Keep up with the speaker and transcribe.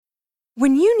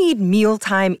When you need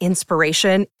mealtime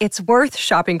inspiration, it's worth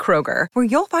shopping Kroger, where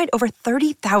you'll find over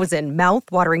 30,000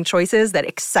 mouth-watering choices that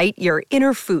excite your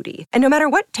inner foodie. And no matter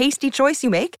what tasty choice you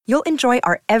make, you'll enjoy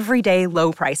our everyday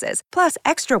low prices, plus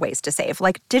extra ways to save,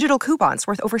 like digital coupons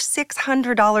worth over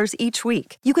 $600 each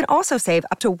week. You can also save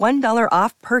up to $1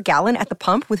 off per gallon at the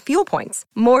pump with fuel points.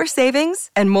 More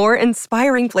savings and more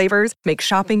inspiring flavors make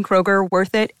shopping Kroger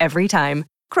worth it every time.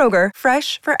 Kroger,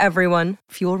 fresh for everyone.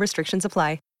 Fuel restrictions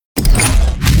apply.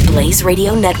 Blaze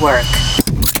Radio Network.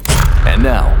 And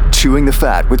now, Chewing the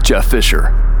Fat with Jeff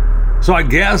Fisher. So I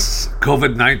guess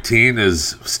COVID-19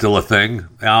 is still a thing.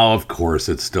 Now, of course,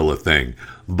 it's still a thing.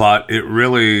 But it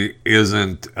really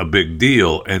isn't a big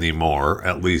deal anymore,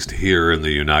 at least here in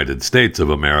the United States of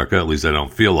America. At least I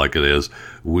don't feel like it is.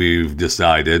 We've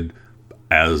decided,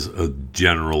 as a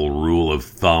general rule of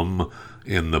thumb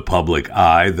in the public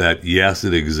eye, that yes,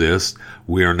 it exists.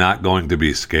 We are not going to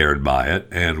be scared by it,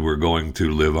 and we're going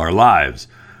to live our lives.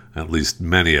 At least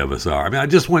many of us are. I mean, I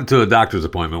just went to a doctor's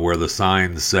appointment where the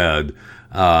sign said,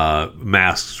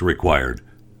 masks required.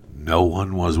 No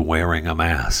one was wearing a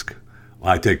mask.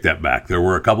 I take that back. There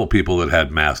were a couple people that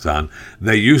had masks on.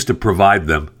 They used to provide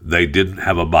them. They didn't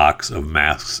have a box of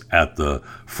masks at the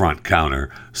front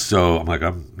counter. So I'm like,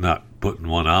 I'm not putting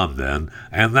one on then.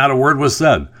 And not a word was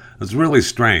said. It's really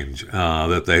strange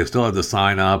that they still had to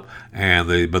sign up,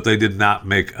 but they did not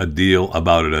make a deal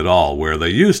about it at all, where they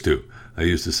used to. They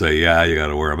used to say, yeah, you got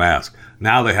to wear a mask.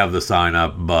 Now they have the sign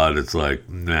up, but it's like,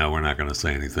 no, we're not going to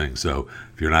say anything. So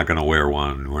if you're not going to wear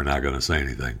one, we're not going to say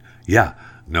anything. Yeah,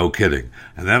 no kidding.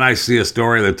 And then I see a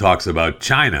story that talks about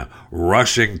China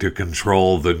rushing to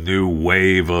control the new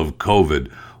wave of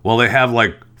COVID. Well, they have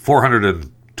like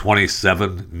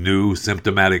 427 new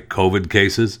symptomatic COVID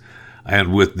cases.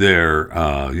 And with their,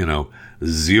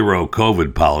 zero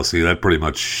COVID policy, that pretty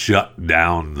much shut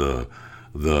down the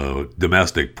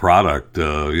domestic product.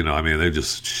 They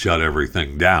just shut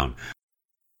everything down.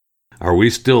 Are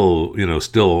we still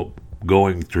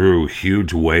going through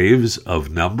huge waves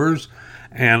of numbers?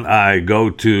 And I go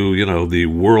to, the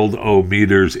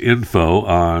World-O-Meters info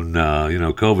on,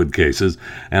 COVID cases,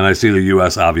 and I see the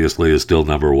U.S. obviously is still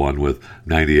number one with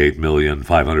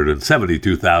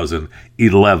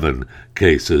 98,572,011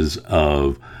 cases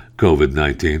of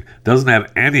COVID-19. Doesn't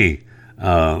have any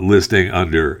listing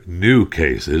under new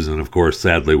cases, and of course,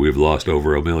 sadly, we've lost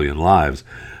over 1 million lives.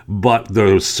 But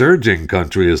the surging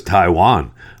country is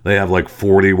Taiwan. They have like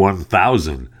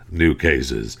 41,000 new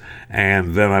cases.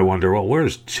 And then I wonder, well,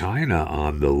 where's China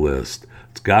on the list?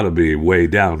 It's got to be way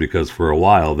down, because for a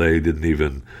while they didn't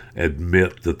even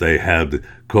admit that they had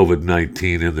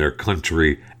COVID-19 in their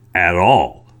country at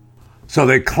all. So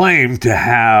they claim to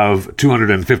have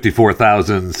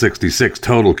 254,066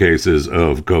 total cases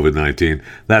of COVID-19.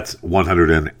 That's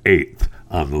 108th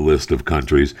on the list of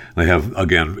countries. They have,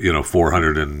 again,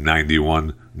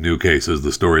 491 new cases.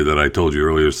 The story that I told you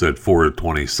earlier said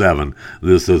 427.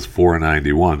 This is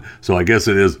 491. So I guess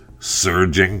it is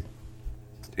surging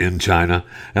in China.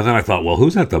 And then I thought, well,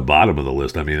 who's at the bottom of the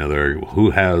list? I mean,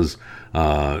 who's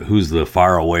the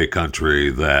faraway country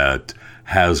that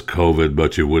has COVID,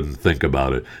 but you wouldn't think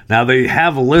about it? Now, they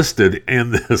have listed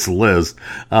in this list,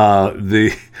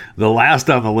 the last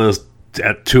on the list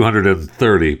at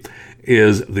 230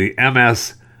 is the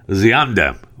MS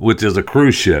Xiandem, which is a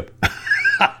cruise ship.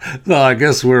 So I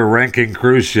guess we're ranking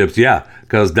cruise ships, yeah,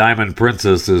 because Diamond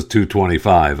Princess is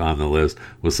 225 on the list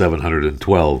with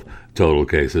 712 total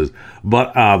cases.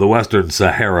 But the Western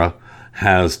Sahara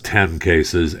has 10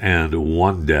 cases and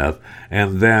 1 death.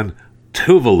 And then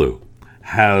Tuvalu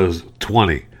has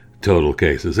 20 total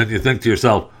cases. And you think to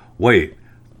yourself, wait,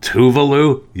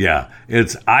 Tuvalu? Yeah,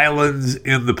 it's islands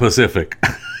in the Pacific.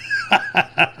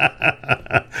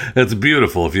 It's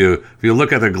beautiful. If you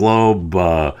look at the globe,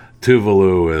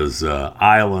 Tuvalu is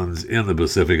islands in the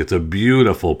Pacific. It's a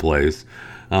beautiful place.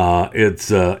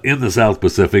 It's in the South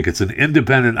Pacific. It's an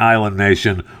independent island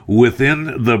nation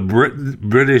within the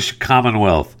British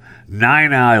Commonwealth.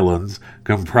 9 islands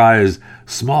comprise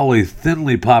smally,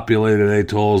 thinly populated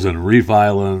atolls and reef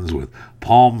islands with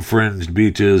palm-fringed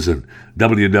beaches and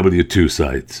WW2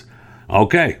 sites.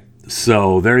 Okay,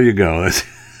 so there you go.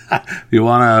 If you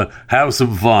want to have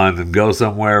some fun and go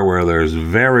somewhere where there's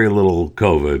very little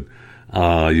COVID,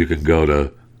 you can go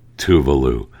to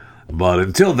Tuvalu. But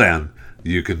until then,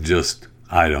 you can just,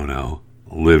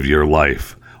 live your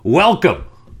life. Welcome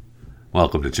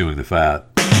to Chewing the Fat.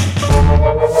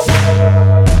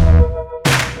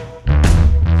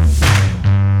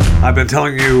 I've been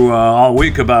telling you all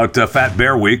week about Fat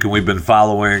Bear Week, and we've been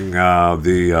following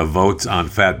the votes on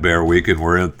Fat Bear Week, and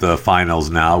we're at the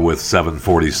finals now with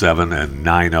 747 and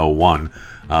 901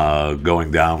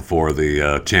 going down for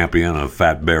the champion of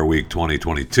Fat Bear Week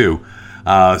 2022.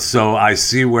 So I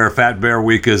see where Fat Bear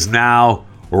Week is now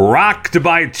rocked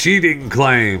by cheating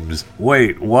claims.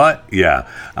 Wait, what? Yeah.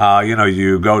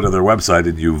 You go to their website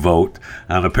and you vote,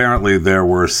 and apparently there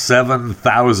were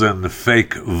 7,000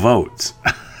 fake votes.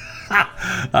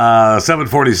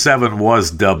 747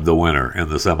 was dubbed the winner in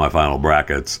the semifinal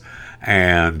brackets,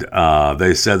 and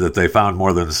they said that they found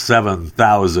more than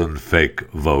 7,000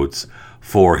 fake votes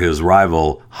for his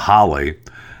rival Holly.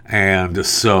 And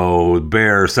so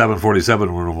Bear 747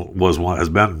 has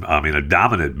been a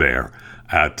dominant bear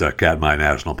at Katmai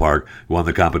National Park. Won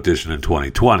the competition in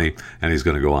 2020, and he's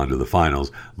going to go on to the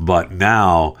finals. But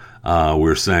now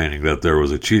we're saying that there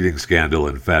was a cheating scandal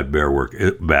in Fat Bear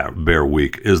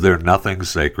Week. Is there nothing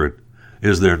sacred?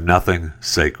 Is there nothing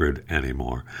sacred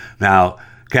anymore? Now,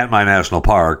 Katmai National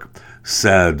Park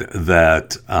said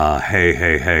that,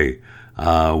 hey,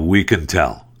 we can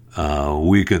tell.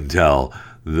 We can tell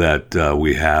that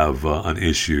we have an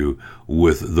issue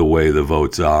with the way the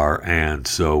votes are, and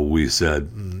so we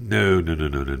said, no.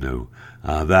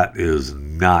 That is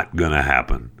not going to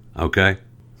happen, okay?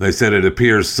 They said it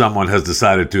appears someone has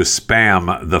decided to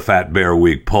spam the Fat Bear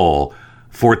Week poll.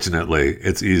 Fortunately,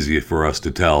 it's easy for us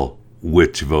to tell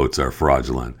which votes are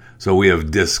fraudulent. So we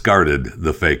have discarded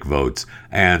the fake votes,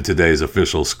 and today's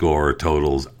official score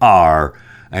totals are,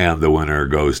 and the winner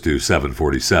goes to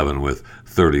 747 with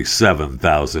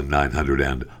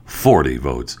 37,940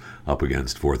 votes up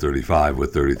against 435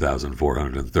 with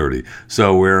 30,430.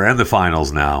 So we're in the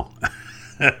finals now.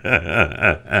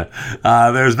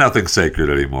 There's nothing sacred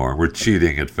anymore. We're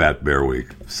cheating at Fat Bear Week.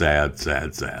 Sad.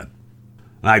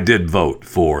 I did vote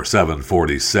for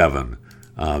 747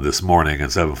 this morning,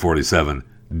 and 747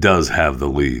 does have the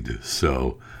lead.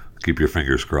 So keep your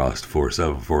fingers crossed for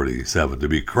 747 to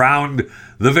be crowned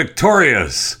the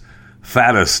victorious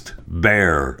fattest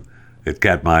bear at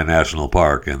Katmai National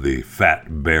Park in the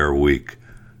Fat Bear Week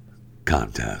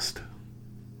contest.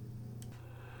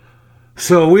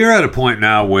 So we are at a point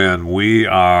now when we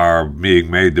are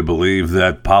being made to believe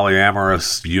that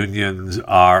polyamorous unions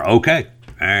are okay.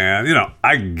 And,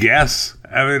 I guess,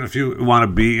 if you want to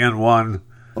be in one,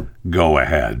 go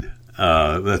ahead.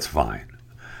 That's fine.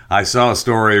 I saw a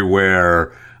story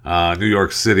where New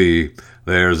York City,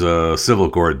 there's a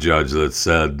civil court judge that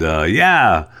said, the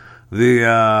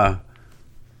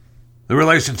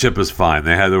relationship is fine.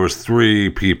 There was 3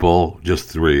 people, just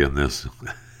 3 in this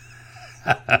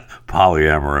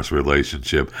polyamorous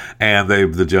relationship, and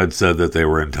the judge said that they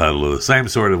were entitled to the same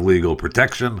sort of legal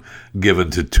protection given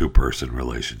to 2-person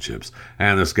relationships.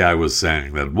 And this guy was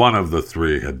saying that one of the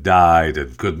 3 had died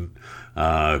and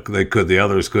the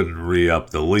others couldn't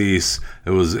re-up the lease.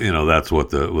 It was, that's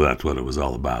what it was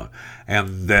all about.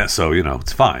 And so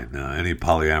it's fine. Any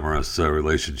polyamorous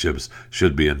relationships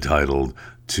should be entitled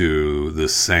to the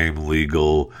same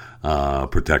legal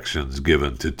protections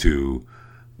given to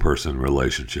 2-person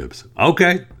relationships.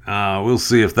 Okay, we'll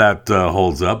see if that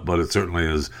holds up, but it certainly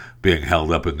is being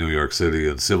held up in New York City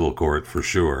in civil court for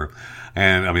sure.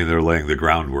 And, they're laying the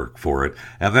groundwork for it.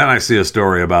 And then I see a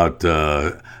story about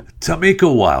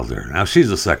Tamika Wilder. Now,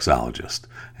 she's a sexologist,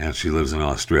 and she lives in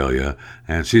Australia.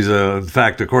 And she's, in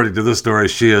fact, according to this story,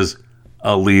 she is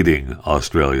a leading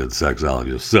Australian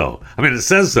sexologist. So, it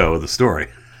says so in the story.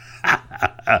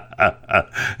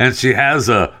 And she has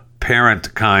a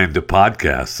parent kind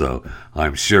podcast, so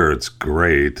I'm sure it's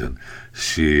great. And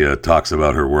she talks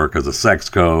about her work as a sex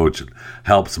coach and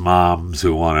helps moms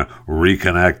who want to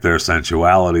reconnect their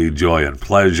sensuality, joy, and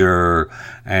pleasure.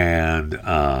 And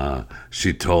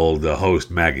she told the host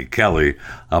Maggie Kelly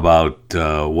about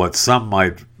what some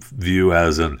might view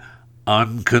as an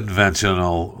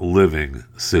unconventional living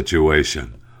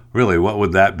situation. Really, what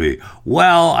would that be?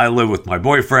 Well, I live with my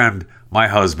boyfriend, my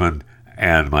husband,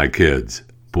 and my kids.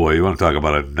 Boy, you want to talk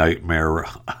about a nightmare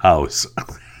house.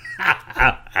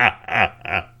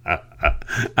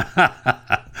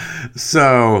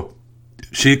 So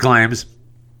she claims,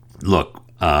 look,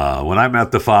 when I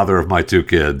met the father of my 2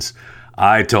 kids,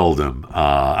 I told him,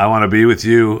 I want to be with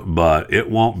you, but it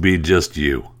won't be just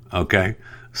you. Okay?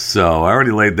 So I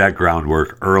already laid that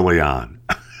groundwork early on.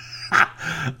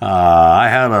 I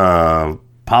had a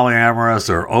polyamorous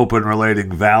or open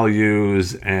relating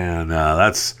values, and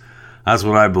that's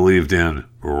what I believed in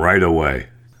right away.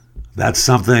 That's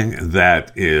something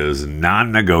that is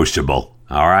non-negotiable.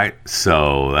 All right.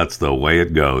 So that's the way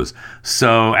it goes.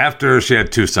 So after she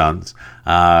had 2 sons,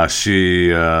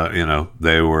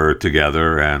 they were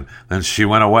together, and then she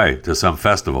went away to some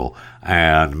festival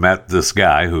and met this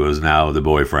guy who is now the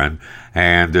boyfriend.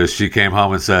 And she came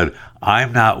home and said,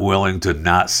 I'm not willing to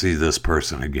not see this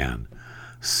person again.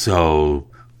 So,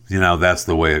 that's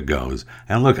the way it goes.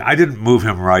 And look, I didn't move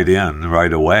him right in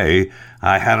right away.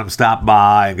 I had him stop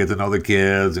by and get to know the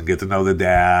kids and get to know the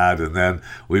dad. And then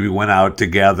we went out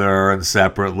together and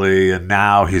separately. And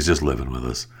now he's just living with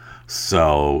us.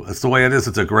 So that's the way it is.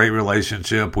 It's a great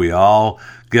relationship. We all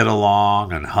get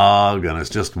along and hug, and it's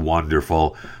just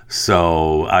wonderful.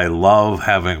 So I love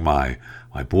having my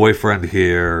boyfriend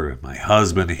here, and my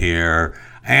husband here,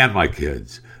 and my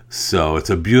kids. So it's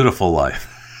a beautiful life.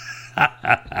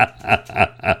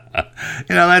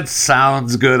 That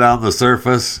sounds good on the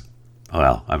surface.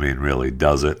 Well, really,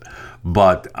 does it?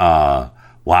 But,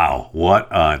 wow, what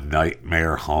a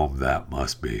nightmare home that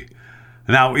must be.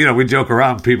 Now, we joke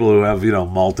around people who have,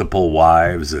 multiple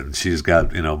wives, and she's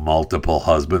got, multiple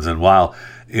husbands. And while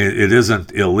it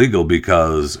isn't illegal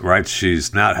because, right,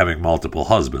 she's not having multiple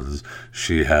husbands,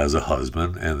 she has a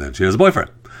husband and then she has a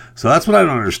boyfriend. So that's what I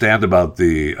don't understand about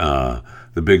the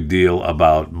big deal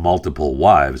about multiple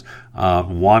wives.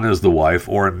 One is the wife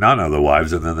or none of the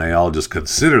wives, and then they all just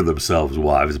consider themselves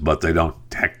wives, but they don't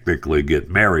technically get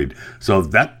married. So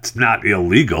that's not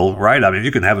illegal, right?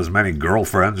 You can have as many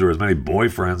girlfriends or as many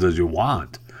boyfriends as you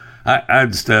want. I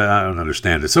don't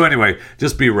understand it. So anyway,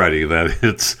 just be ready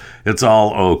that it's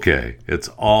all okay. It's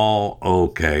all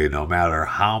okay, no matter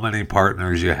how many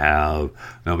partners you have,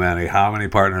 no matter how many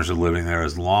partners are living there,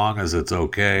 as long as it's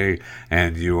okay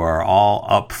and you are all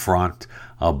upfront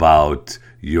about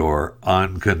your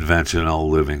unconventional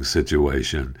living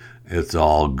situation. It's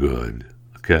all good.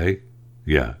 Okay?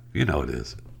 Yeah, it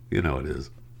is. It is.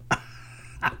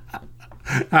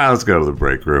 Let's go to the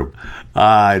break room.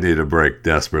 I need a break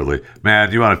desperately.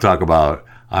 Man, you want to talk about,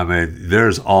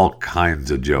 there's all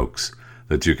kinds of jokes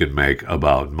that you can make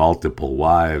about multiple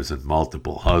wives and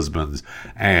multiple husbands.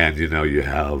 And, you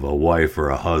have a wife or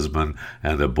a husband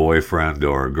and a boyfriend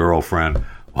or a girlfriend.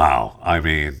 Wow.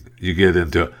 You get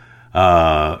into,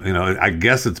 I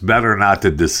guess it's better not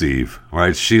to deceive,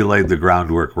 right? She laid the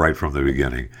groundwork right from the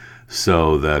beginning,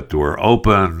 so that we're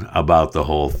open about the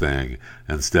whole thing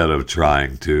instead of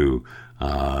trying to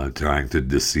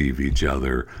deceive each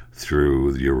other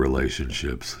through your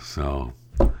relationships. So,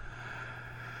 all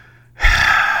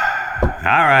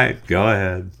right, go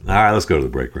ahead. All right, let's go to the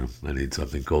break room. I need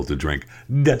something cold to drink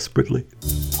desperately.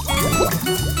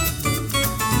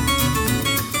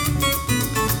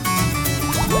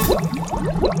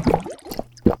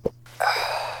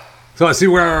 So I see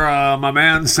where my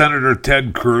man, Senator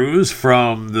Ted Cruz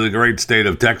from the great state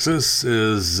of Texas,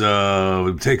 is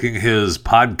taking his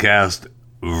podcast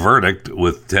Verdict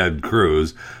with Ted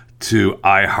Cruz to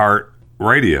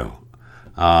iHeartRadio,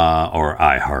 or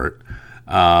iHeart.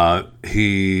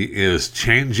 He is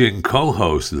changing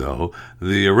co-host, though.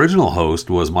 The original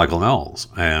host was Michael Knowles,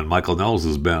 and Michael Knowles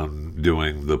has been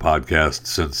doing the podcast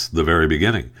since the very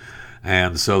beginning.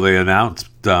 And so they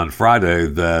announced on Friday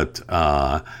that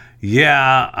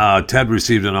Ted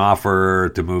received an offer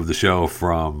to move the show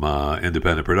from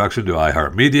independent production to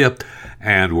iHeartMedia,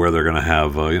 and where they're going to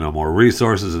have more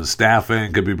resources and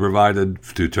staffing could be provided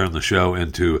to turn the show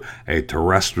into a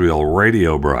terrestrial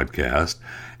radio broadcast.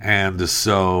 And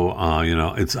so,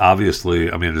 it's obviously,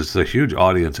 it's a huge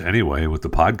audience anyway with the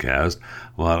podcast.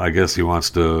 Well, I guess he wants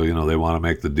to, they want to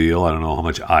make the deal. I don't know how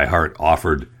much iHeart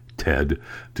offered Ted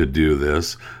to do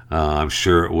this. I'm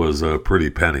sure it was a pretty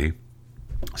penny.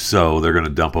 So they're going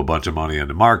to dump a bunch of money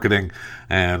into marketing.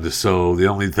 And so the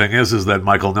only thing is that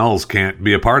Michael Knowles can't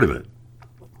be a part of it,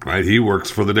 right? He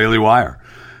works for the Daily Wire.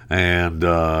 And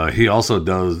he also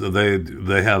does,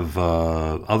 they have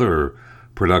other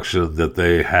production that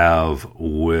they have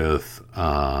with,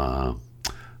 not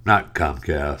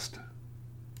Comcast.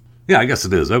 Yeah, I guess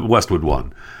it is, Westwood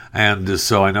One. And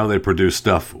so I know they produce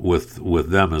stuff with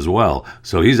them as well.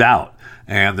 So he's out.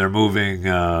 And they're moving,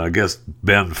 I guess,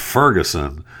 Ben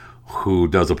Ferguson, who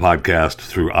does a podcast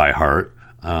through iHeart.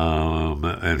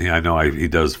 And I know he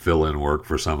does fill-in work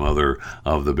for some other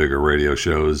of the bigger radio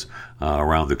shows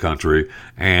around the country.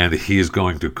 And he's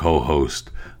going to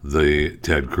co-host the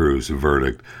Ted Cruz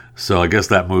Verdict. So I guess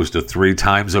that moves to 3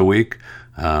 times a week.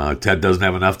 Ted doesn't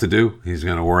have enough to do. He's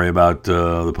going to worry about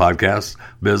the podcast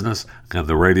business and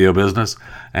the radio business.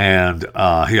 And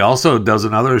he also does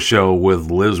another show with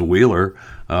Liz Wheeler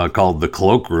called The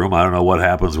Cloakroom. I don't know what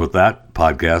happens with that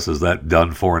podcast. Is that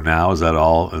done for now? Is that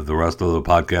all? The rest of the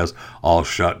podcast all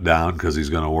shut down because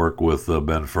he's going to work with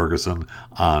Ben Ferguson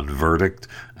on Verdict.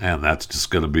 And that's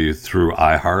just going to be through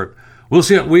iHeart. We'll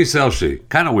see. We shall see.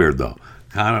 Kind of weird, though.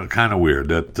 Kind of weird.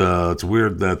 That it's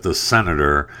weird that the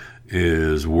senator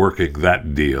is working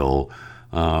that deal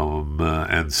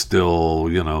and still,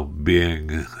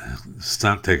 being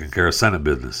taking care of Senate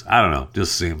business. I don't know.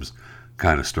 Just seems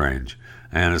kind of strange.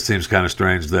 And it seems kind of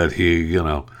strange that he,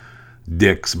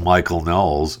 dicks Michael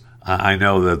Knowles. I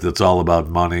know that it's all about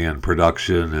money and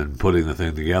production and putting the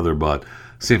thing together, but it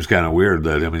seems kind of weird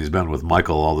that, he's been with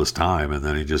Michael all this time and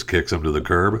then he just kicks him to the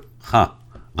curb. Huh.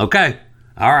 Okay.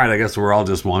 All right. I guess we're all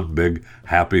just one big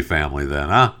happy family then,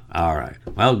 huh? All right.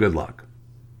 Well, good luck.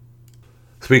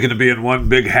 Speaking of being one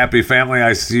big happy family,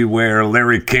 I see where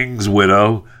Larry King's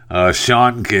widow,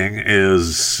 Sean King,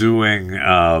 is suing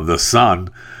the son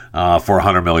for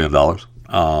 $100 million.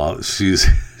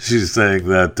 She's saying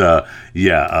that,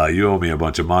 you owe me a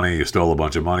bunch of money. You stole a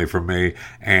bunch of money from me.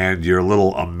 And your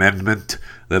little amendment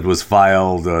that was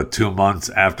filed 2 months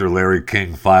after Larry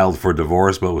King filed for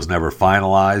divorce but was never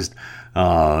finalized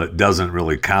doesn't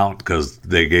really count because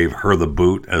they gave her the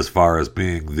boot as far as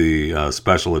being the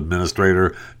special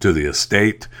administrator to the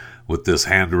estate with this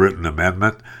handwritten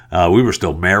amendment. We were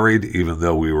still married even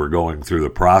though we were going through the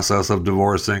process of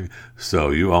divorcing.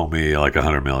 So you owe me like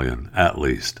 $100 million at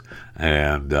least.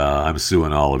 And I'm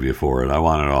suing all of you for it. I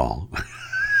want it all.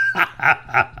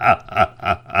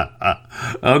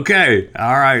 Okay.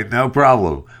 All right. No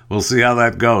problem. We'll see how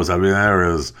that goes. I mean, there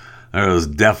is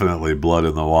definitely blood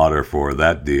in the water for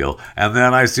that deal. And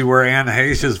then I see where Anne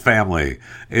Heche's family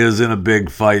is in a big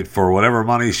fight for whatever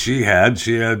money she had.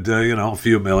 She had, a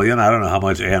few million. I don't know how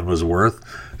much Anne was worth.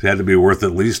 She had to be worth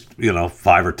at least,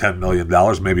 $5 or $10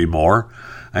 million, maybe more.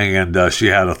 And she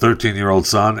had a 13-year-old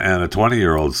son and a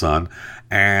 20-year-old son.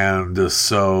 And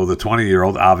so the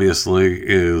 20-year-old obviously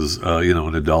is,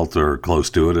 an adult or close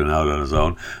to it and out on his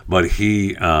own. But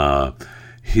he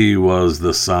was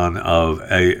the son of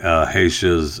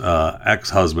Heche's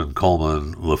ex-husband,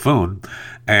 Coleman LaFoon.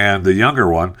 And the younger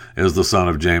one is the son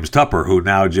of James Tupper, who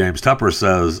now James Tupper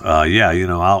says,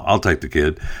 I'll take the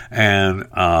kid. And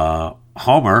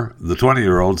Homer, the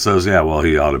 20-year-old, says, he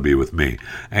ought to be with me.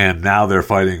 And now they're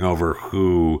fighting over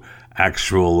who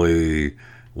actually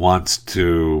wants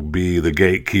to be the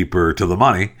gatekeeper to the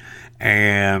money.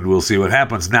 And we'll see what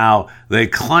happens. Now, they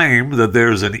claim that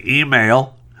there's an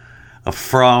email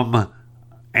from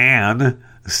Anne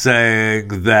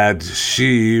saying that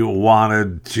she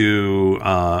wanted to,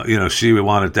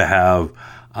 have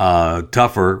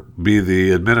Tupper be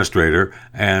the administrator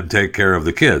and take care of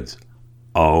the kids.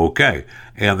 Okay.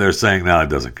 And they're saying, no, it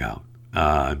doesn't count.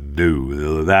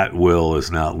 No, that will is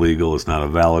not legal. It's not a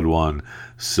valid one.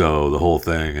 So the whole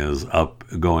thing is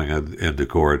going into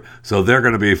court. So they're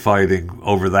going to be fighting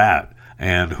over that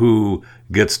and who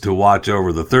gets to watch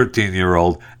over the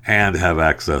 13-year-old and have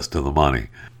access to the money.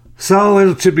 So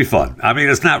it should be fun. I mean,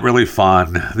 it's not really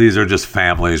fun. These are just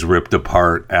families ripped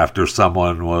apart after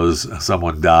someone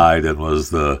died and was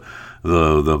the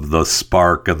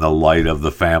spark and the light of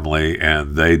the family,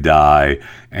 and they die,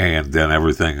 and then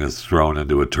everything is thrown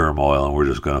into a turmoil, and we're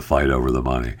just going to fight over the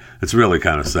money. It's really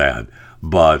kind of sad,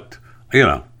 but,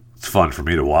 it's fun for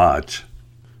me to watch.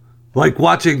 Like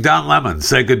watching Don Lemon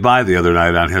say goodbye the other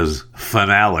night on his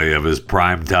finale of his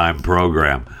primetime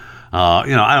program.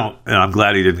 I'm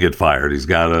glad he didn't get fired. He's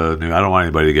got I don't want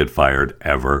anybody to get fired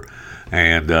ever.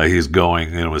 And he's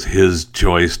going, it was his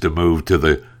choice to move to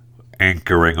the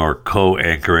anchoring or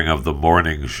co-anchoring of the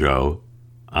morning show.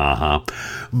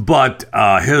 But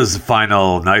his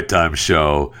final nighttime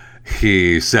show,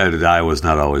 he said I was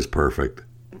not always perfect.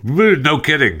 No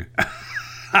kidding.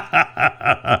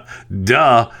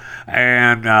 Duh.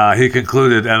 And he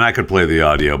concluded, and I could play the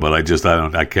audio, but I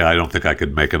don't think I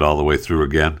could make it all the way through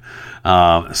again.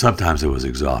 Sometimes it was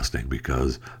exhausting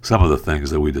because some of the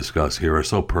things that we discuss here are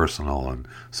so personal and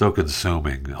so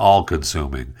consuming,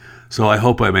 all-consuming. So I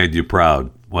hope I made you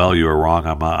proud. Well, you were wrong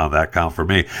on that count for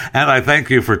me. And I thank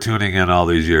you for tuning in all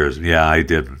these years. Yeah, I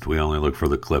didn't. We only look for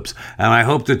the clips. And I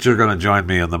hope that you're going to join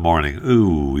me in the morning.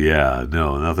 Ooh, yeah,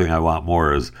 no, nothing I want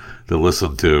more is to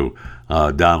listen to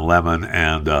Don Lemon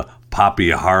and Poppy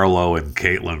Harlow and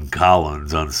Caitlin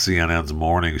Collins on CNN's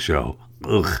morning show.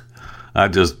 Ugh,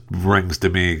 that just rings to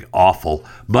me awful.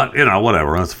 But,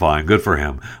 whatever, that's fine. Good for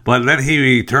him. But then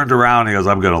he turned around and he goes,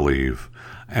 I'm going to leave.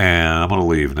 And I'm going to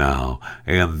leave now.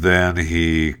 And then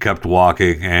he kept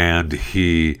walking and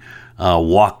he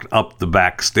walked up the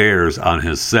back stairs on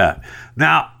his set.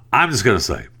 Now, I'm just going to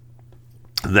say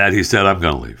that he said, I'm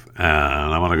going to leave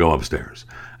and I'm going to go upstairs.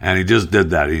 And he just did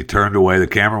that. He turned away. The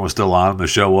camera was still on. The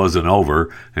show wasn't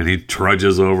over. And he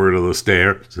trudges over to the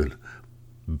stairs and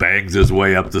bangs his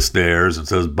way up the stairs and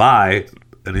says, bye.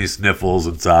 And he sniffles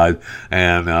inside.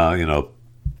 And,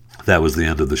 that was the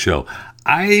end of the show.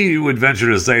 I would venture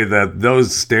to say that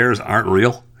those stairs aren't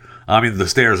real. I mean, the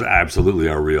stairs absolutely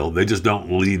are real. They just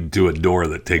don't lead to a door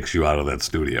that takes you out of that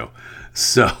studio.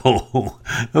 So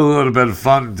it would have been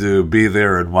fun to be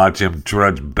there and watch him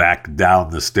trudge back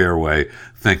down the stairway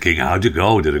thinking, how'd you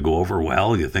go? Did it go over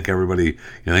well? You think it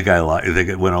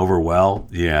went over well?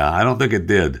 Yeah, I don't think it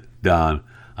did, Don.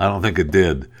 I don't think it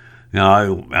did.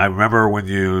 I remember when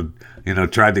you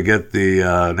tried to get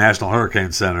the National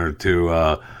Hurricane Center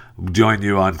to join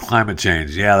you on climate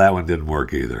change. Yeah, that one didn't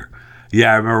work either.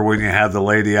 Yeah, I remember when you had the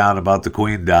lady on about the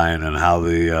Queen dying and how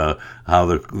the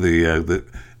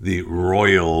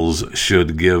royals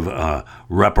should give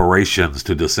reparations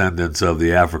to descendants of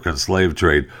the African slave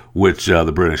trade, which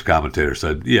the British commentator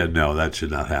said, yeah, no, that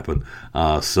should not happen.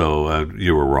 So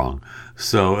you were wrong.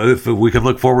 So if we can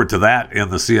look forward to that in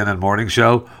the CNN Morning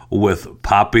Show with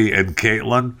Poppy and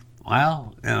Caitlin,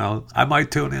 well, I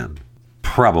might tune in.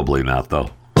 Probably not,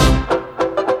 though.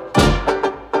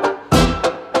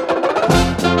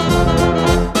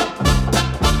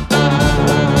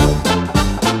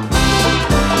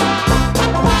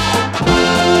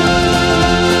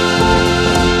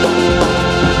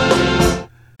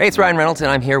 Hey, it's Ryan Reynolds,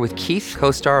 and I'm here with Keith,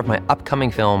 co-star of my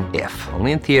upcoming film, If,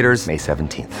 only in theaters May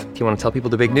 17th. Do you want to tell people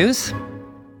the big news?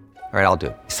 All right, I'll do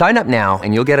it. Sign up now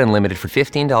and you'll get unlimited for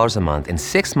 $15 a month and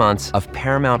 6 months of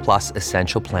Paramount Plus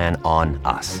Essential Plan on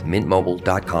us.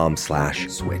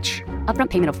 MintMobile.com/switch. Upfront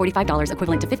payment of $45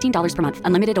 equivalent to $15 per month.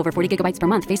 Unlimited over 40 gigabytes per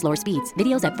month. Face lower speeds.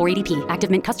 Videos at 480p.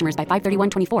 Active Mint customers by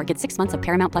 531.24 get 6 months of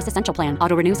Paramount Plus Essential Plan.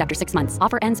 Auto renews after 6 months.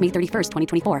 Offer ends May 31st,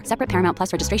 2024. Separate Paramount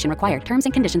Plus registration required. Terms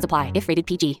and conditions apply if rated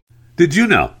PG. Did you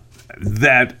know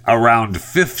that around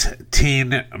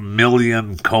 15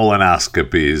 million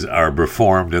colonoscopies are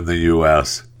performed in the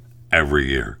U.S. every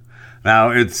year? Now,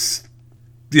 it's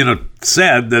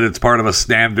said that it's part of a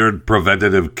standard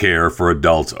preventative care for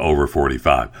adults over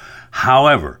 45.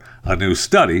 However, a new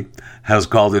study has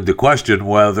called into question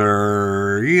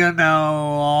whether,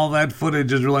 all that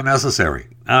footage is really necessary.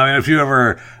 I mean, if you've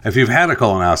had a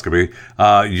colonoscopy,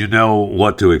 you know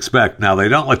what to expect. Now, they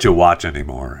don't let you watch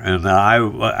anymore. And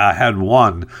I had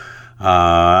one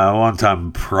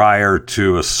time prior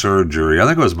to a surgery. I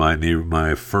think it was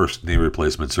my first knee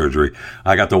replacement surgery.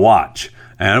 I got to watch.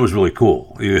 And it was really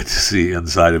cool. You get to see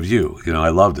inside of you. I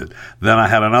loved it. Then I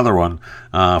had another one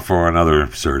for another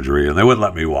surgery, and they wouldn't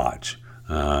let me watch.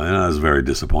 And I was very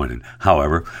disappointed.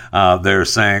 However, they're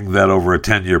saying that over a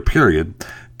 10-year period,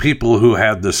 people who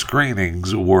had the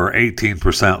screenings were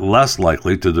 18% less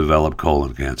likely to develop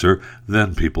colon cancer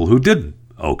than people who didn't.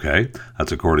 Okay,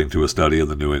 that's according to a study in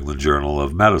the New England Journal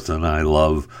of Medicine. I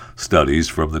love studies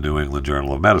from the New England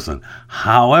Journal of Medicine.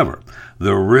 However,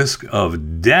 the risk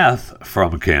of death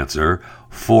from cancer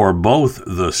for both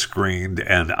the screened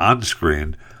and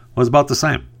unscreened was about the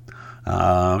same,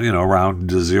 around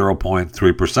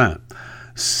 0.3%.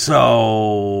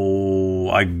 So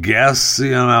I guess,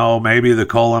 maybe the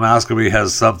colonoscopy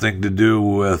has something to do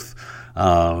with,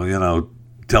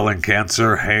 telling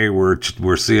cancer, hey,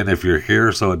 we're seeing if you're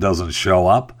here so it doesn't show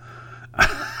up.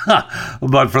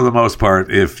 But for the most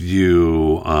part, if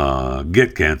you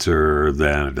get cancer,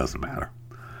 then it doesn't matter.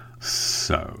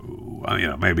 So,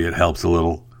 maybe it helps a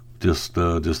little, just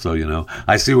so you know.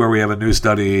 I see where we have a new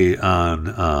study on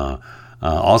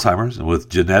Alzheimer's with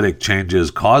genetic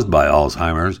changes caused by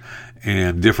Alzheimer's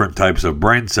and different types of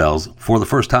brain cells. For the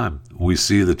first time, we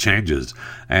see the changes.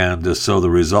 And so the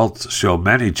results show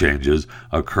many changes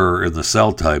occur in the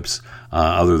cell types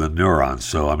other than neurons.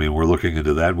 So, we're looking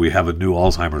into that. We have a new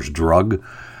Alzheimer's drug,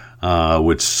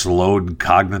 which slowed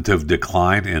cognitive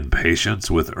decline in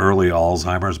patients with early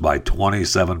Alzheimer's by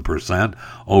 27%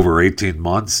 over 18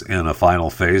 months in a final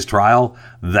phase trial.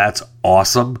 That's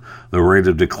awesome. The rate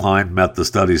of decline met the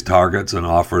study's targets and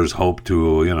offers hope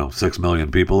to, 6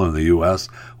 million people in the U.S.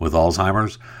 with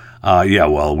Alzheimer's. We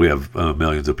have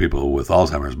millions of people with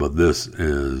Alzheimer's, but this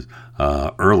is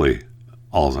early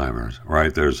Alzheimer's,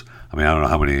 right? I don't know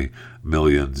how many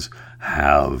millions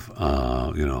have,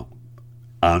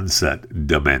 onset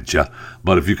dementia,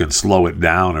 but if you can slow it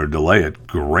down or delay it,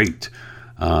 great.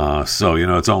 So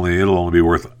it'll only be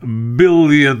worth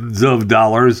billions of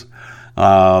dollars.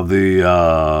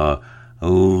 The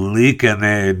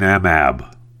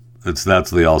lecanemab, that's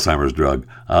the Alzheimer's drug.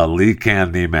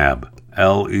 Lecanemab,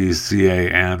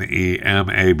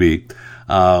 Lecanemab,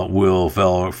 will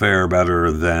fare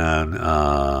better than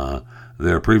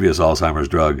their previous Alzheimer's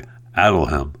drug,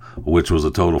 Aduhelm, which was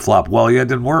a total flop. Well, it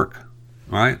didn't work.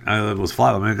 Right? It was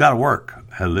flop. It got to work.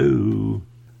 Hello.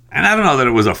 And I don't know that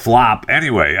it was a flop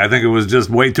anyway. I think it was just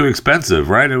way too expensive,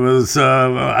 right? It was,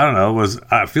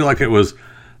 I feel like it was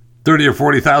 $30,000 or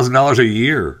 $40,000 a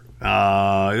year.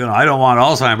 I don't want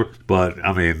Alzheimer's,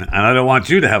 and I don't want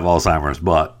you to have Alzheimer's,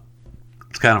 but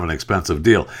it's kind of an expensive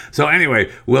deal. So anyway,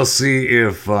 we'll see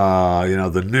if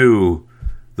the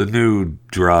new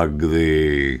drug,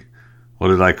 what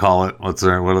did I call it? What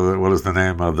is the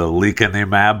name of the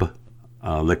lecanemab?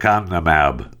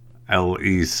 Lecanemab,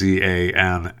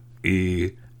 Lecanemab,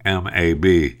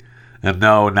 and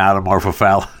no, not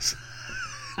amorphophallus.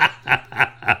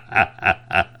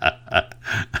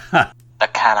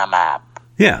 Lecanemab.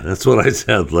 Yeah, that's what I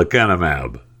said.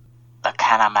 Lecanemab.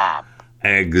 Lecanemab.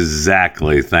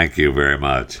 Exactly. Thank you very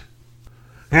much.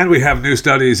 And we have new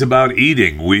studies about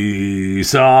eating.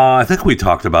 I think we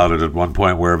talked about it at one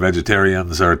point, where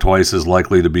vegetarians are twice as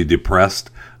likely to be depressed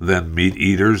than meat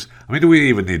eaters. I mean, do we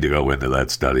even need to go into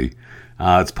that study?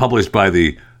 It's published by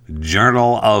the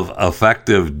Journal of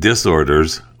Affective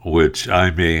Disorders, which,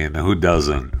 I mean, who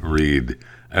doesn't read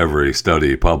every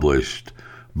study published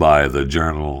by the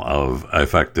Journal of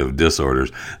Affective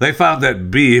Disorders? They found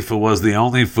that beef was the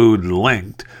only food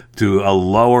linked to a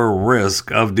lower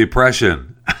risk of depression.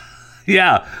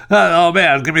 Yeah. Oh,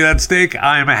 man, give me that steak.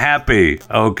 I'm happy.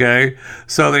 Okay.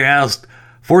 So they asked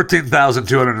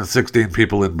 14,216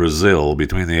 people in Brazil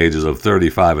between the ages of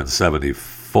 35 and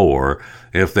 74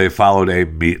 if they followed a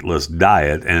meatless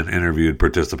diet, and interviewed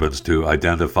participants to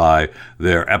identify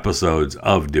their episodes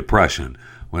of depression.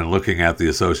 When looking at the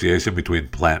association between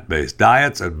plant-based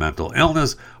diets and mental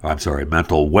wellness,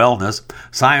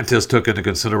 scientists took into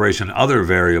consideration other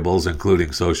variables, including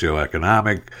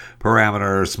socioeconomic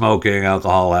parameters, smoking,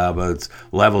 alcohol habits,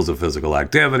 levels of physical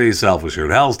activity,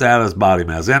 self-assured health status, body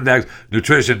mass index,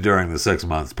 nutrition during the 6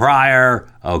 months prior.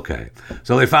 Okay,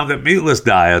 so they found that meatless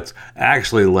diets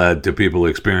actually led to people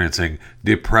experiencing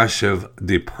depressive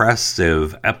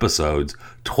episodes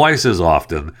twice as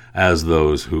often as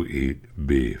those who eat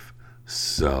beef.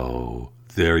 So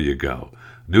there you go.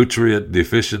 Nutrient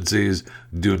deficiencies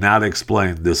do not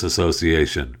explain this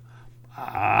association.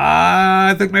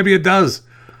 I think maybe it does.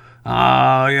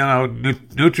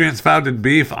 Nutrients found in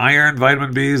beef, iron,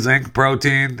 vitamin B, zinc,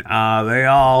 protein, they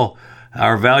all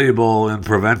are valuable in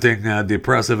preventing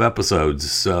depressive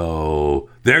episodes. So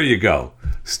there you go.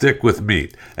 Stick with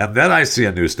meat. And then I see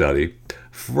a new study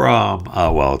from,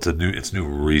 it's new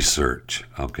research,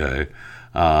 okay,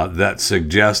 that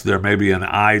suggests there may be an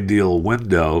ideal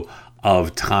window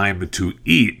of time to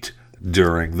eat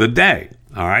during the day.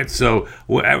 All right, so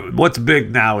what's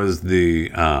big now is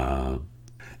the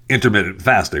intermittent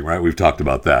fasting, right? We've talked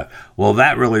about that. Well,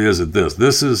 that really isn't this.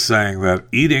 This is saying that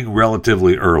eating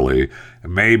relatively early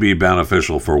may be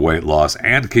beneficial for weight loss,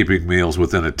 and keeping meals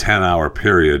within a 10-hour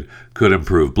period could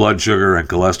improve blood sugar and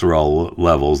cholesterol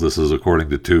levels. This is according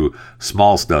to 2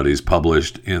 small studies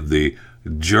published in the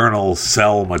journal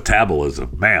Cell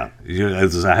Metabolism. Man,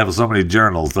 I have so many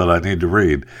journals that I need to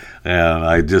read, and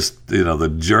I just,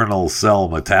 the journal Cell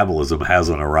Metabolism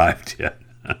hasn't arrived yet.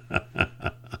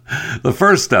 The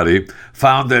first study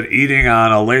found that eating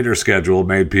on a later schedule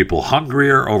made people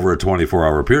hungrier over a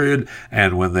 24-hour period,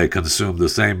 and when they consumed the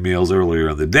same meals earlier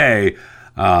in the day,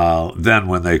 than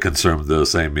when they consumed the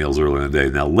same meals earlier in the day.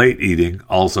 Now, late eating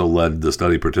also led the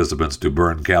study participants to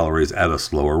burn calories at a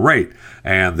slower rate,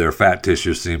 and their fat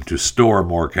tissue seemed to store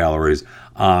more calories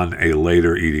on a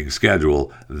later eating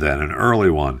schedule than an early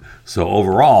one. So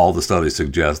overall, the study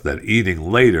suggests that eating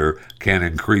later can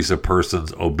increase a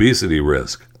person's obesity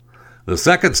risk. The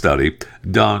second study,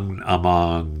 done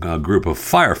among a group of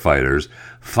firefighters,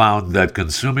 found that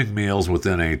consuming meals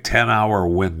within a 10-hour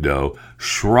window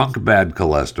shrunk bad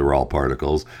cholesterol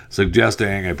particles,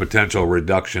 suggesting a potential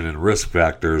reduction in risk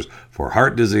factors for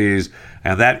heart disease,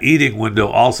 and that eating window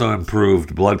also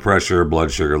improved blood pressure,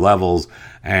 blood sugar levels,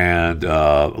 and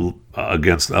among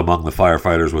the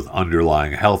firefighters with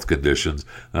underlying health conditions,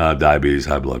 diabetes,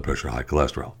 high blood pressure, high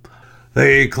cholesterol.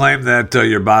 They claim that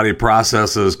your body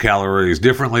processes calories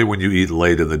differently when you eat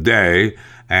late in the day,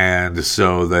 and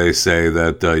so they say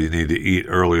that you need to eat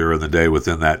earlier in the day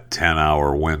within that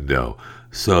 10-hour window.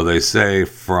 So they say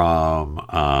from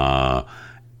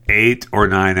 8 or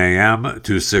 9 a.m.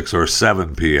 to 6 or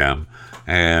 7 p.m.,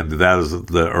 and that is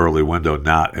the early window,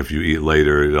 not if you eat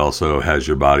later. It also has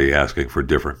your body asking for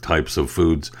different types of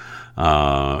foods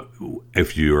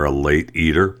if you're a late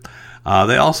eater.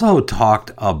 They also talked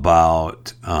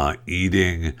about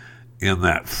eating in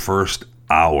that first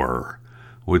hour,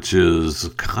 which is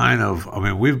kind of,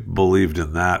 we've believed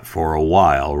in that for a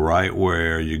while, right?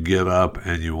 Where you get up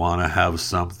and you want to have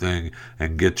something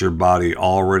and get your body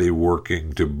already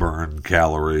working to burn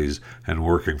calories and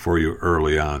working for you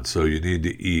early on. So you need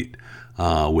to eat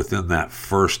within that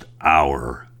first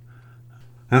hour.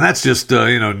 And that's just,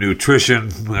 nutrition,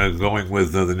 going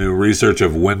with the new research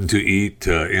of when to eat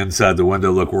inside the window.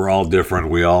 Look, we're all different.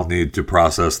 We all need to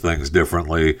process things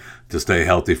differently to stay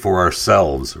healthy for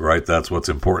ourselves, right? That's what's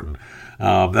important.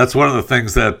 That's one of the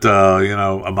things that,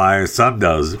 my son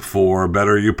does for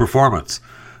Better You Performance.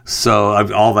 So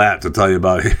all that to tell you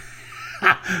about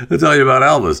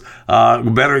Elvis.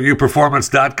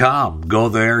 BetterYouPerformance.com. Go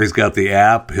there. He's got the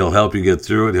app. He'll help you get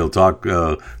through it. He'll talk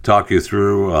you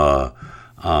through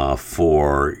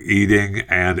for eating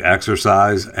and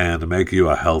exercise and to make you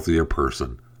a healthier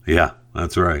person. Yeah,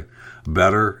 that's right.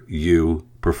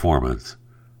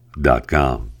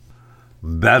 BetterYouPerformance.com.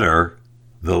 Better,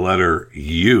 the letter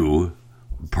U,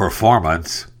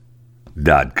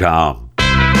 performance.com.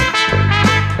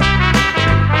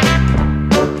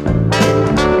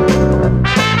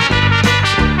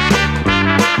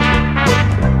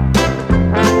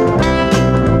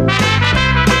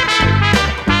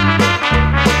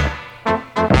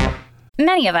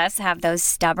 Many of us have those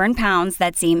stubborn pounds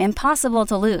that seem impossible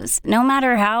to lose, no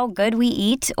matter how good we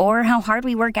eat or how hard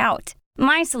we work out.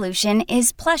 My solution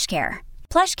is PlushCare.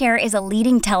 PlushCare is a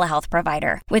leading telehealth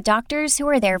provider with doctors who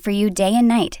are there for you day and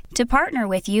night to partner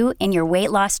with you in your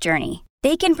weight loss journey.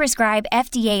 They can prescribe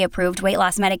FDA-approved weight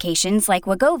loss medications like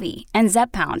Wegovy and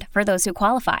Zepbound for those who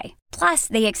qualify. Plus,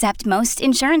 they accept most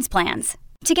insurance plans.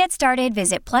 To get started,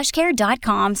 visit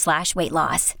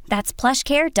plushcare.com/weightloss. That's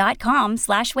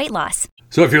plushcare.com/weightloss.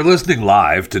 So if you're listening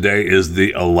live, today is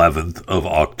the 11th of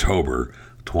October,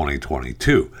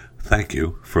 2022. Thank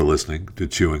you for listening to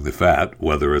Chewing the Fat,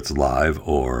 whether it's live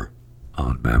or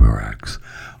on Memorex.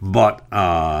 But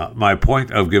my point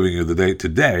of giving you the date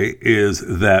today is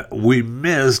that we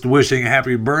missed wishing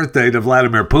happy birthday to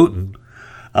Vladimir Putin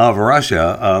of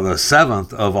Russia. The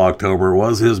 7th of October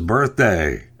was his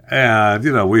birthday. And,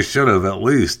 we should have at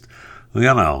least,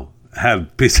 had a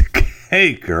piece of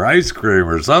cake or ice cream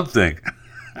or something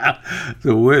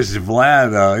to wish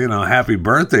Vlad, happy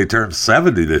birthday. Turned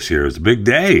 70 this year. It's a big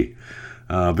day.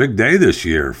 Big day this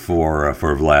year for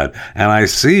Vlad. And I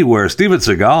see where Steven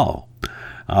Seagal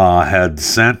had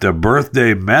sent a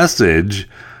birthday message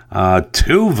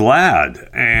to Vlad.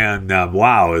 And,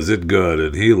 wow, is it good.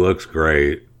 And he looks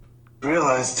great.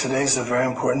 Realize today's a very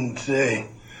important day.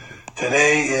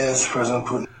 Today is President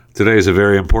Putin. Today is a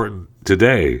very important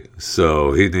today,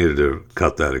 so he needed to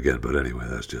cut that again. But anyway,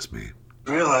 that's just me.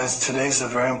 Realize today's a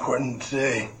very important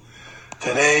day.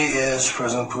 Today is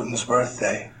President Putin's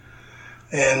birthday.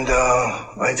 And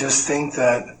I just think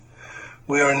that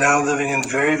we are now living in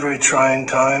very, very trying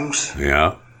times.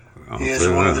 Yeah. He is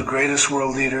one of the greatest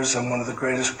world leaders and one of the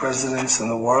greatest presidents in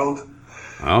the world.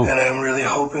 Oh. And I'm really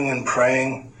hoping and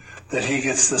praying that he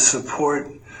gets the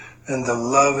support and the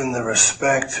love and the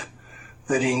respect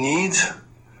that he needs,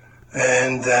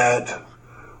 and that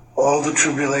all the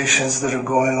tribulations that are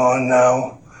going on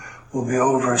now will be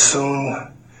over soon,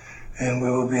 and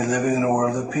we will be living in a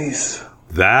world of peace.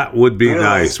 That would be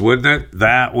nice, wouldn't it?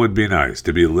 That would be nice,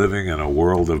 to be living in a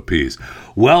world of peace.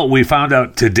 Well, we found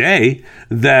out today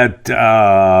that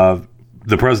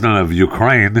the president of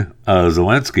Ukraine,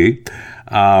 Zelensky,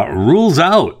 rules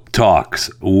out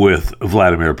talks with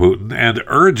Vladimir Putin and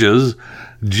urges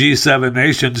G7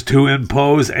 nations to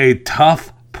impose a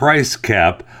tough price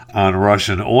cap on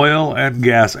Russian oil and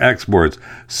gas exports.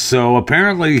 So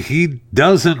apparently he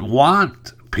doesn't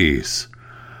want peace.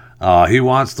 He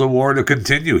wants the war to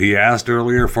continue. He asked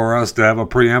earlier for us to have a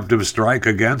preemptive strike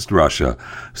against Russia.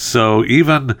 So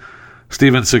even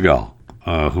Steven Seagal,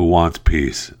 who wants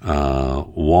peace,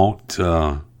 won't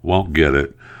get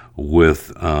it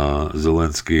with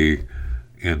Zelensky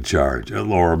in charge,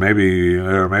 or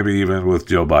maybe even with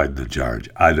Joe Biden in charge.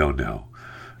 I don't know.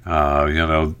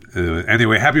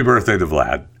 Anyway, happy birthday to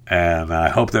Vlad, and I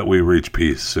hope that we reach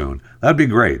peace soon. That'd be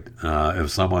great if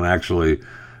someone actually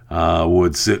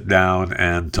would sit down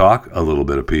and talk a little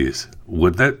bit of peace,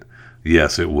 wouldn't it?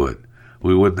 Yes, it would.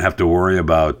 We wouldn't have to worry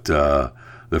about the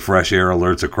fresh air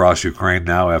alerts across Ukraine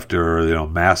now after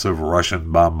massive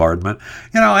Russian bombardment.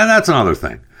 And that's another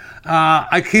thing.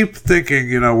 I keep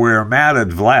thinking, we're mad at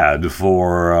Vlad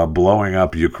for blowing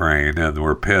up Ukraine, and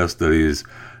we're pissed that he's,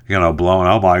 blowing.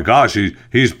 Oh my gosh,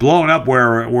 he's blown up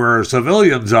where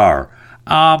civilians are.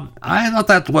 I thought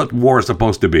that's what war is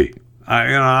supposed to be.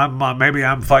 Maybe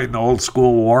I'm fighting the old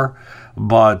school war,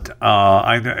 but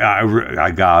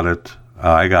I got it.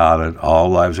 I got it. All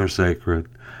lives are sacred,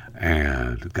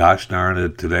 and gosh darn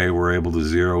it, today we're able to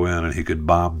zero in, and he could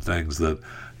bomb things that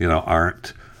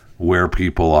aren't where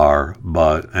people are.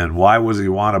 And why would he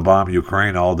want to bomb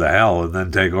Ukraine all to hell and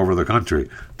then take over the country?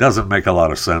 Doesn't make a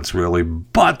lot of sense, really.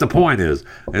 But the point is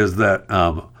that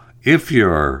if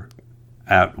you're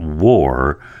at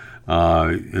war.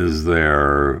 Is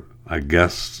there, I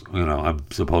guess, I'm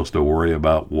supposed to worry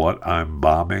about what I'm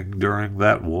bombing during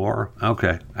that war?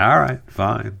 Okay. All right.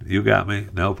 Fine. You got me.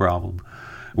 No problem.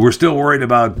 We're still worried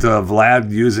about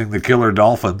Vlad using the killer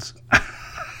dolphins.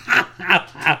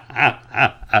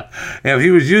 If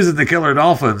he was using the killer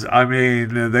dolphins, I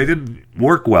mean, they didn't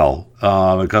work well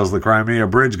because the Crimea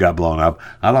bridge got blown up.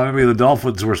 I thought maybe the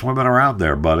dolphins were swimming around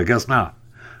there, but I guess not.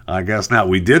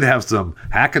 We did have some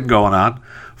hacking going on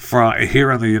from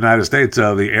here in the United States.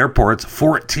 The airports,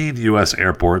 14 U.S.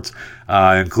 airports,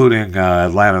 including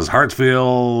Atlanta's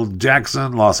Hartsfield,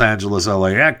 Jackson, Los Angeles,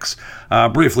 LAX,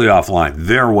 briefly offline.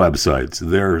 Their websites,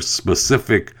 their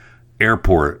specific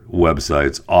airport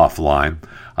websites offline,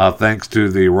 thanks to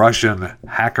the Russian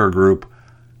hacker group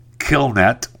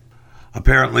Killnet.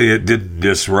 Apparently, it didn't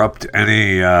disrupt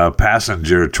any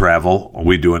passenger travel.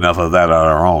 We do enough of that on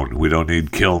our own. We don't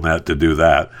need Killnet to do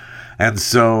that. And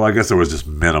so I guess there was just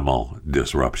minimal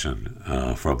disruption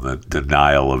from the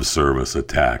denial of service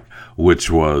attack, which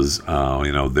was,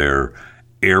 their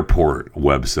airport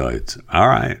websites. All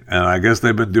right. And I guess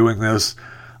they've been doing this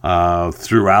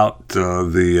throughout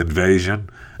the invasion.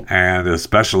 And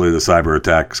especially the cyber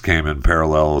attacks came in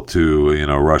parallel to,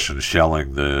 Russian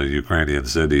shelling the Ukrainian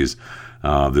cities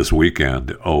this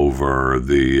weekend over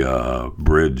the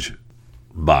bridge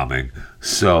bombing.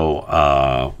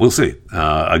 So we'll see.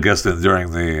 I guess that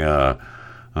during the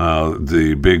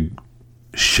big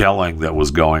shelling that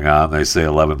was going on, they say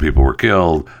 11 people were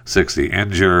killed, 60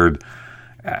 injured.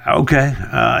 Okay.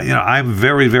 I'm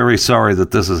very, very sorry that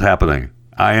this is happening.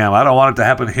 I am. I don't want it to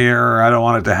happen here. I don't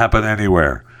want it to happen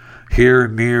anywhere. Here,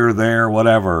 near, there,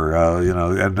 whatever.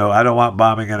 And no, I don't want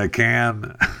bombing in a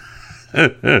can.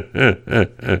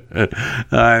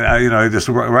 Just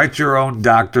write your own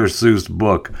Dr. Seuss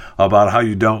book about how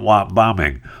you don't want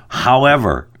bombing.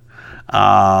 However,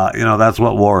 that's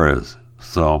what war is.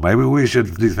 So maybe we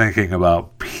should be thinking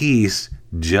about peace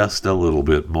just a little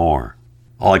bit more.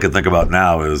 All I can think about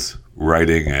now is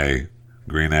writing a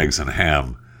Green Eggs and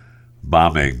Ham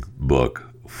bombing book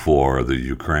for the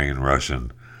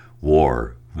Ukraine-Russian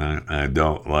war. I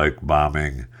don't like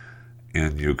bombing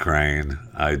in Ukraine.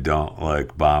 I don't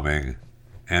like bombing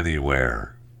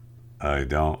anywhere. I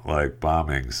don't like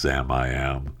bombing, Sam I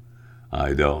Am.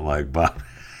 I don't like bombing.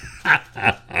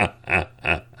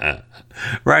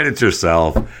 Write it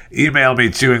yourself. Email me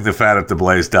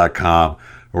chewingthefat@theblaze.com.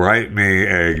 Write me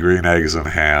a Green Eggs and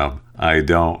Ham. I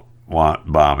don't want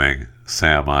bombing,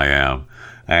 Sam I Am.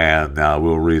 And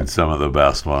we'll read some of the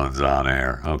best ones on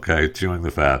air. Okay,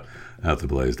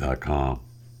 chewingthefat@theblaze.com.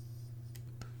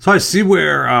 So I see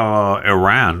where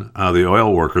Iran, the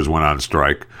oil workers, went on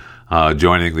strike,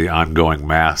 joining the ongoing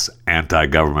mass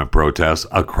anti-government protests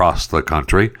across the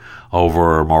country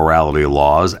over morality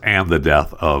laws and the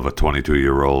death of a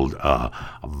 22-year-old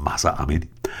Mahsa Amini.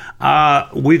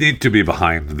 We need to be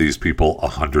behind these people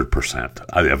 100%.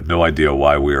 I have no idea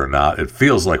why we are not. It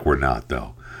feels like we're not,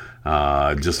 though.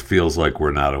 It just feels like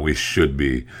we're not, and we should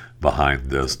be behind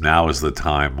this. Now is the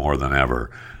time more than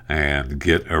ever, and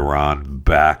get Iran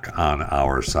back on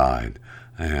our side,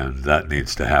 and that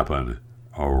needs to happen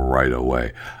right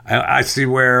away. I see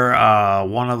where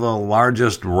one of the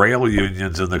largest rail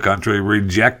unions in the country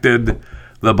rejected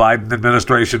the Biden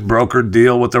administration brokered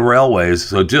deal with the railways.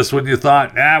 So just when you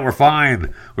thought, we're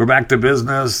fine, we're back to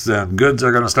business and goods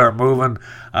are going to start moving,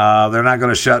 they're not going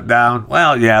to shut down.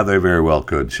 Well, yeah, they very well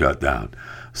could shut down.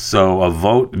 So a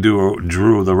vote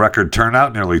drew the record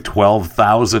turnout, nearly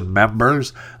 12,000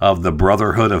 members of the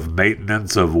Brotherhood of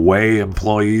Maintenance of Way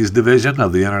Employees Division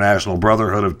of the International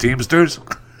Brotherhood of Teamsters.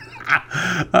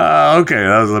 Okay,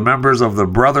 that was the members of the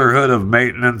Brotherhood of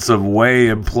Maintenance of Way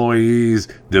Employees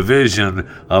Division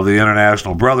of the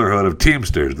International Brotherhood of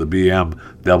Teamsters, the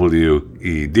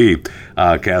BMWED,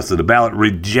 casted a ballot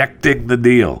rejecting the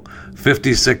deal.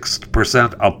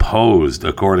 56% opposed,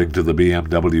 according to the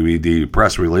BMWED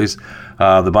press release.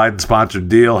 The Biden-sponsored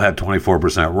deal had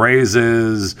 24%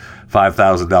 raises,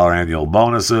 $5,000 annual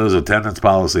bonuses, attendance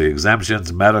policy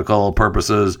exemptions, medical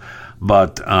purposes.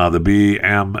 But the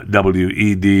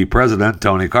BMWED president,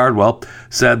 Tony Cardwell,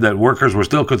 said that workers were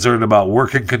still concerned about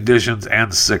working conditions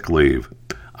and sick leave.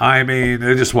 I mean,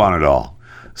 they just want it all.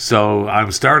 So I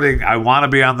want to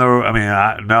be on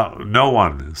no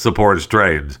one supports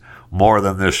trains more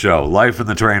than this show. Life in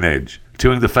the Train Age,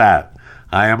 Chewing the Fat.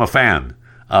 I am a fan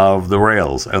of the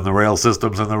rails and the rail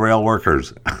systems and the rail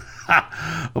workers.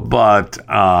 But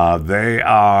they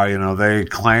are, they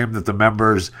claim that the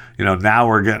members, now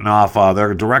are getting off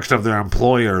their direction of their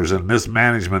employers and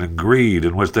mismanagement and greed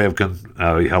in which they have,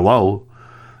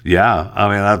 Yeah, I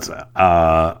mean, that's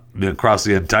across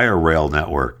the entire rail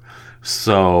network.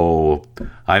 So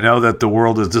I know that the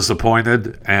world is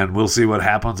disappointed, and we'll see what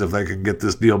happens if they can get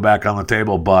this deal back on the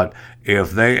table. But if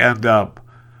they end up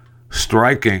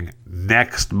striking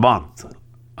next month,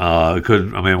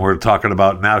 we're talking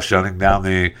about now shutting down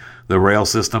the rail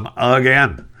system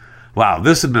again. Wow,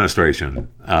 this administration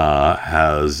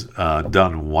has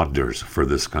done wonders for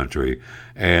this country,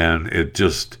 and it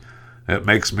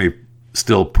makes me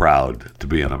still proud to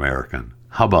be an American.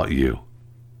 How about you?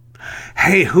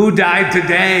 Hey, who died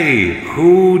today?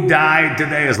 Who died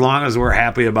today? As long as we're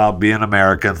happy about being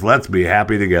Americans, let's be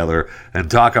happy together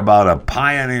and talk about a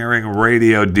pioneering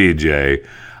radio DJ,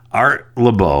 Art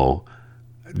Laboe,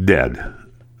 dead.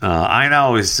 I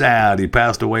know, he's sad. He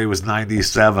passed away, he was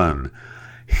 97.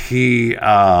 He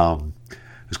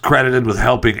is credited with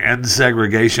helping end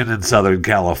segregation in Southern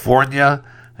California.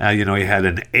 He had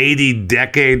an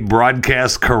 80-decade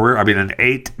broadcast career. I mean, an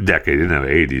 8-decade. He didn't have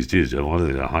 80s. Geez, what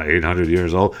is it, 800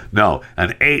 years old? No,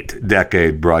 an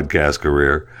 8-decade broadcast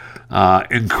career.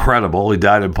 Incredible. He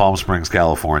died in Palm Springs,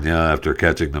 California after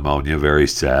catching pneumonia. Very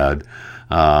sad.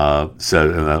 And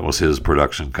that was his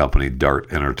production company,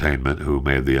 Dart Entertainment, who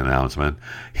made the announcement.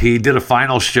 He did a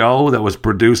final show that was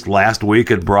produced last week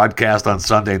and broadcast on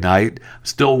Sunday night.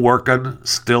 Still working,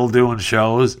 still doing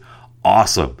shows.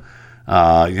 Awesome.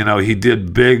 He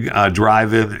did big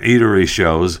drive-in eatery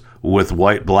shows with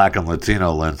white, black, and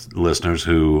Latino listeners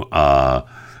who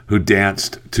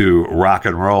danced to rock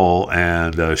and roll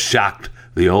and shocked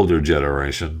the older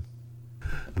generation.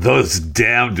 Those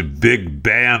damned big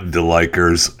band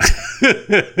likers.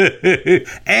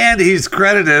 And he's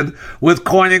credited with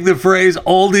coining the phrase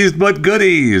oldies but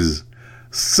goodies.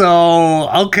 So,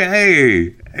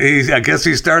 okay. I guess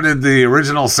he started the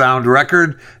original Sound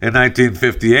record in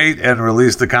 1958 and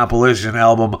released the compilation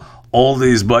album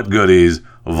Oldies But Goodies,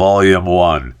 Volume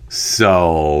 1.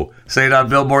 So, stayed on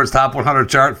Billboard's Top 100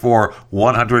 chart for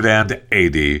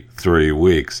 183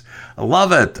 weeks. I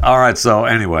love it. All right, so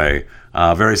anyway,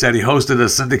 very sad. He hosted a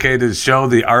syndicated show,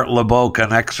 the Art Laboe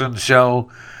Connection Show,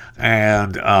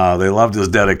 and they loved his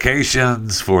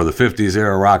dedications for the 50s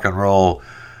era rock and roll.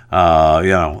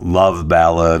 Love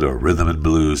ballad or rhythm and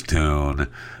blues tune.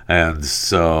 And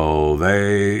so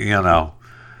they,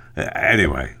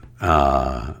 anyway,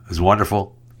 it was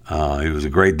wonderful. He was a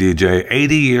great DJ.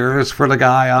 80 years for the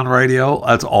guy on radio.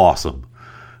 That's awesome.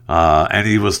 And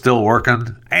he was still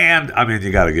working. And, I mean,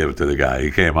 you got to give it to the guy.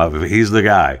 He's the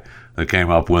guy that came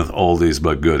up with oldies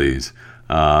but goodies.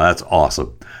 That's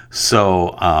awesome.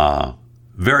 So,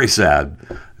 very sad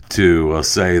to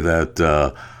say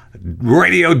that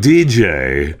radio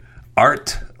DJ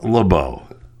Art Laboe,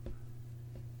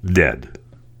 dead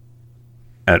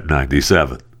at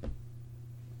 97.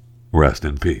 Rest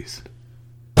in peace.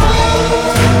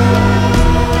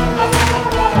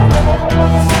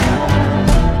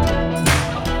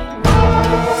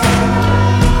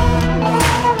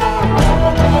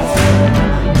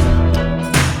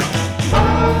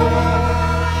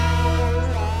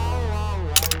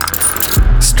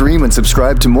 Stream and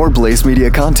subscribe to more Blaze Media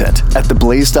content at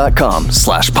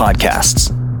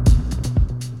theblaze.com/podcasts.